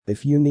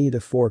If you need a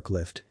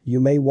forklift, you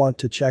may want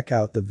to check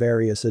out the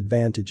various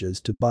advantages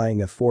to buying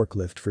a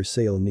forklift for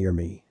sale near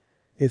me.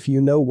 If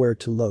you know where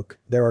to look,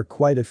 there are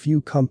quite a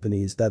few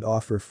companies that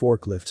offer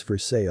forklifts for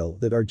sale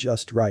that are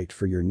just right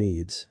for your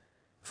needs.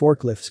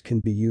 Forklifts can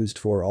be used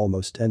for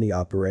almost any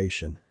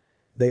operation.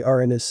 They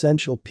are an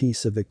essential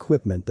piece of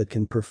equipment that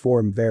can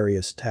perform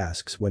various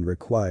tasks when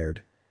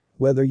required.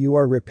 Whether you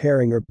are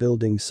repairing or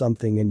building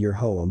something in your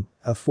home,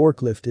 a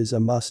forklift is a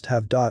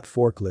must-have.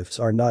 Forklifts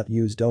are not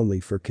used only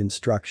for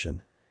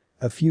construction.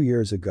 A few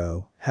years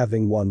ago,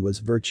 having one was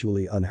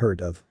virtually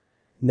unheard of.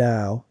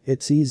 Now,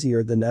 it's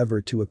easier than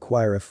ever to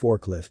acquire a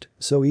forklift,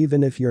 so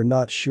even if you're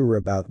not sure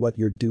about what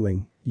you're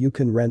doing, you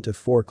can rent a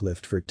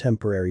forklift for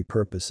temporary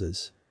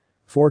purposes.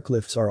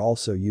 Forklifts are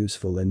also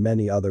useful in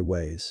many other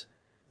ways.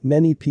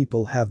 Many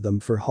people have them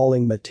for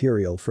hauling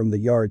material from the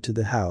yard to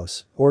the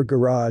house or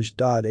garage.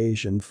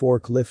 Asian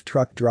forklift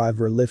truck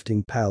driver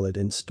lifting pallet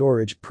in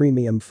storage.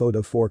 Premium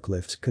photo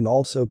forklifts can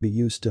also be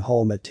used to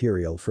haul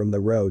material from the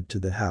road to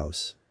the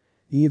house.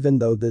 Even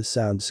though this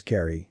sounds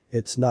scary,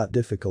 it's not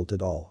difficult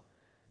at all.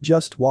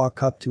 Just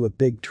walk up to a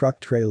big truck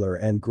trailer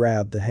and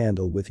grab the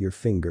handle with your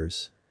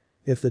fingers.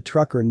 If the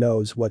trucker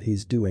knows what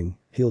he's doing,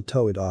 he'll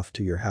tow it off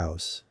to your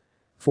house.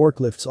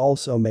 Forklifts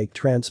also make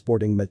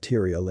transporting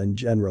material in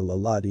general a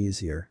lot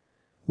easier.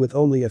 With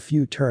only a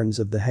few turns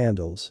of the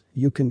handles,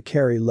 you can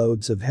carry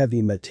loads of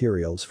heavy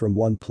materials from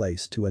one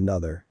place to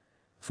another.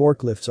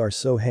 Forklifts are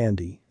so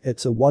handy,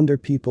 it's a wonder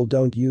people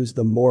don't use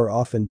them more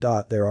often.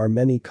 There are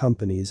many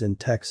companies in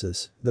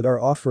Texas that are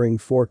offering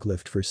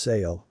forklift for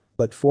sale,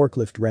 but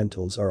forklift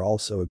rentals are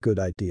also a good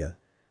idea.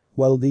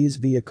 While these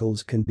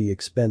vehicles can be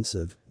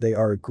expensive, they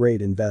are a great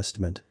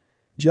investment.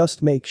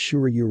 Just make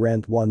sure you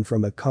rent one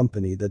from a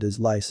company that is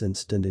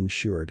licensed and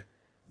insured.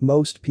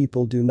 Most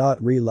people do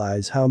not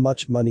realize how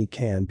much money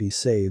can be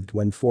saved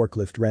when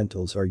forklift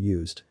rentals are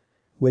used.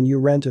 When you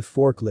rent a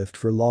forklift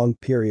for long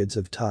periods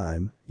of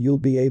time, you'll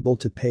be able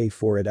to pay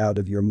for it out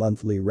of your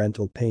monthly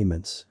rental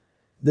payments.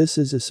 This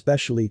is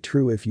especially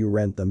true if you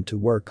rent them to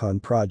work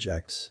on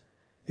projects.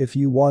 If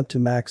you want to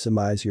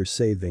maximize your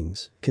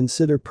savings,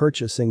 consider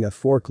purchasing a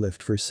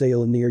forklift for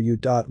sale near you.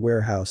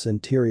 Warehouse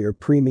interior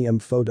premium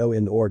photo.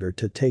 In order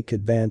to take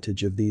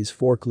advantage of these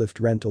forklift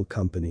rental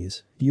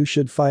companies, you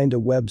should find a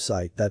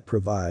website that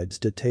provides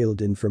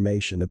detailed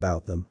information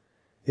about them.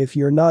 If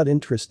you're not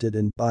interested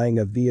in buying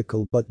a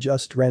vehicle but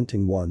just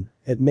renting one,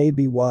 it may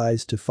be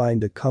wise to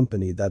find a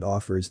company that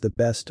offers the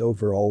best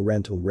overall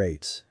rental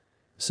rates.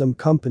 Some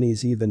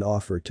companies even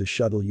offer to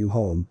shuttle you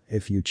home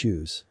if you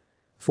choose.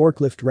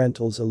 Forklift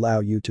rentals allow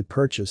you to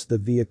purchase the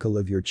vehicle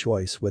of your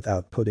choice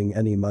without putting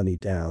any money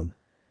down.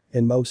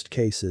 In most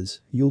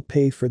cases, you'll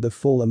pay for the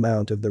full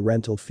amount of the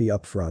rental fee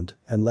upfront,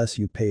 unless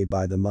you pay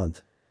by the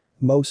month.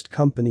 Most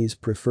companies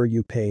prefer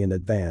you pay in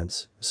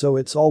advance, so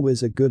it's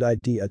always a good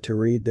idea to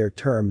read their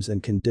terms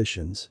and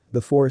conditions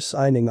before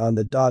signing on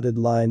the dotted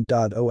line.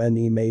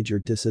 One major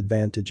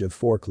disadvantage of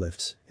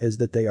forklifts is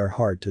that they are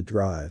hard to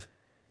drive.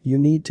 You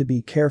need to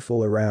be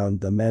careful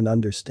around them and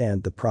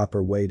understand the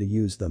proper way to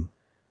use them.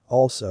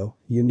 Also,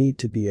 you need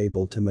to be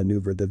able to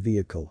maneuver the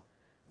vehicle.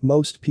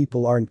 Most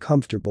people aren't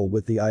comfortable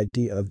with the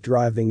idea of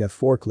driving a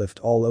forklift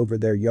all over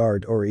their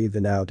yard or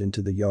even out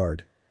into the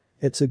yard.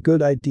 It's a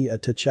good idea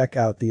to check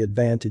out the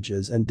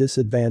advantages and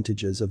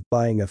disadvantages of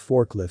buying a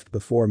forklift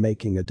before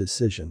making a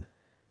decision.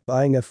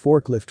 Buying a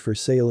forklift for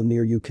sale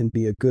near you can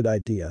be a good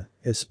idea,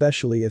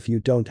 especially if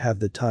you don't have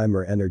the time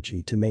or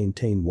energy to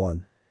maintain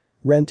one.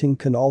 Renting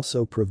can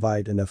also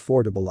provide an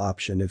affordable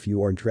option if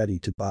you aren't ready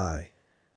to buy.